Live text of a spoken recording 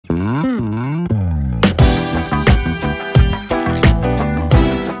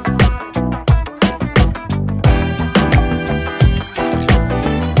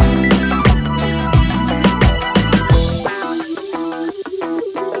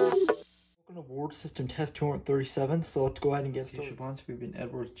Edwards System Test 237, so let's go ahead and get started. We've been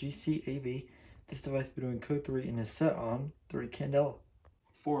Edwards GC-AV. This device will be doing code 3 and is set on 30 Candela.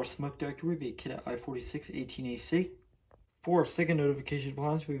 For our smoke detector, we have a kit at I4618AC. For our second notification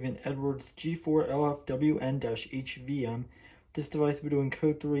appliance, we have an Edwards G4LFWN-HVM. This device will be doing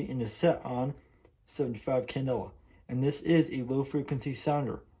code 3 and is set on 75 Candela. And this is a low frequency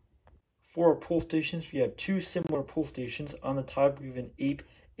sounder. For our pull stations, we have two similar pull stations. On the top, we have an APE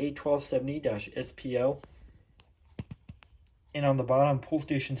A1270-SPL. And on the bottom pull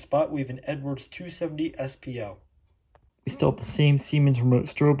station spot, we have an Edwards 270 SPL. We still have the same Siemens remote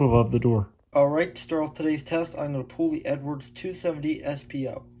strobe above the door. Alright, to start off today's test, I'm going to pull the Edwards 270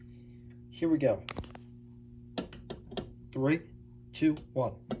 SPL. Here we go. 3, 2,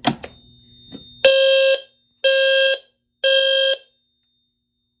 1.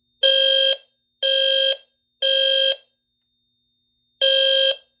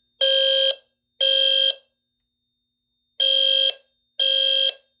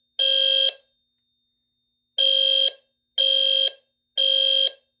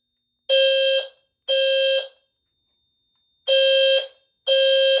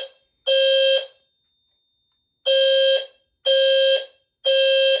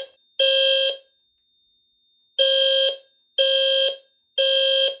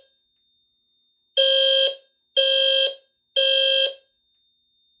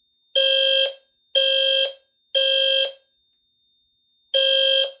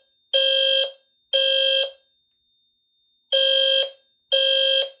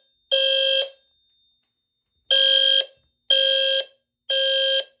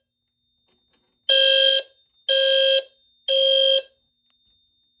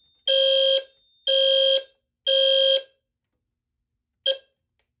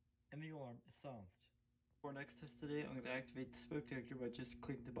 And the alarm is silenced. For our next test today, I'm going to activate the smoke detector by just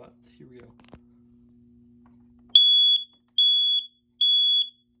clicking the buttons. Here we go.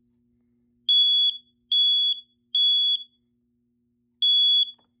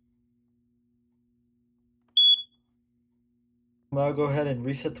 Now I'll go ahead and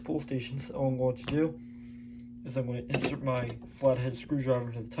reset the pull stations. All I'm going to do is I'm going to insert my flathead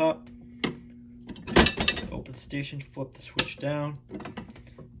screwdriver to the top, open the station, flip the switch down,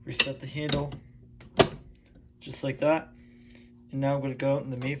 reset the handle, just like that. And now I'm going to go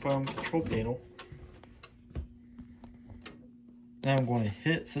in the main firearm control panel. Now I'm going to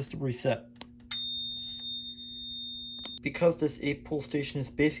hit system reset. Because this 8 pull station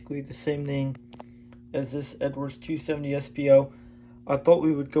is basically the same thing as this Edwards 270 SPO, I thought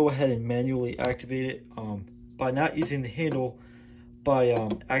we would go ahead and manually activate it by not using the handle, by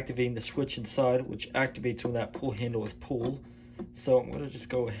activating the switch inside, which activates when that pull handle is pulled. So I'm going to just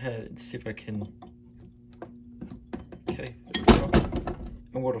go ahead and see if I can. Okay, there we go.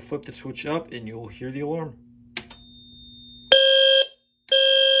 I'm going to flip the switch up and you'll hear the alarm.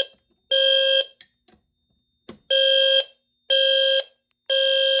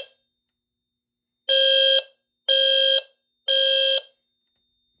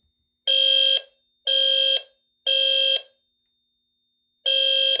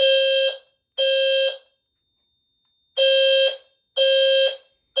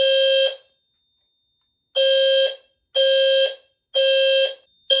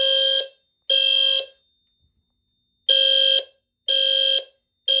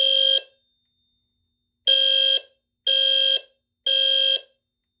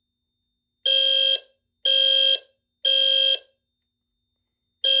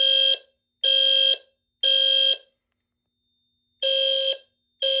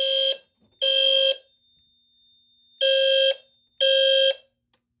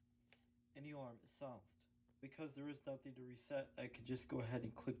 Because there is nothing to reset, I could just go ahead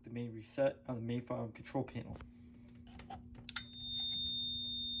and click the main reset on the main firearm control panel.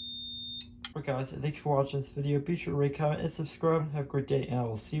 Alright guys, thanks for watching this video. Be sure to rate, comment, and subscribe. Have a great day, and I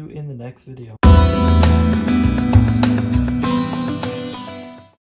will see you in the next video.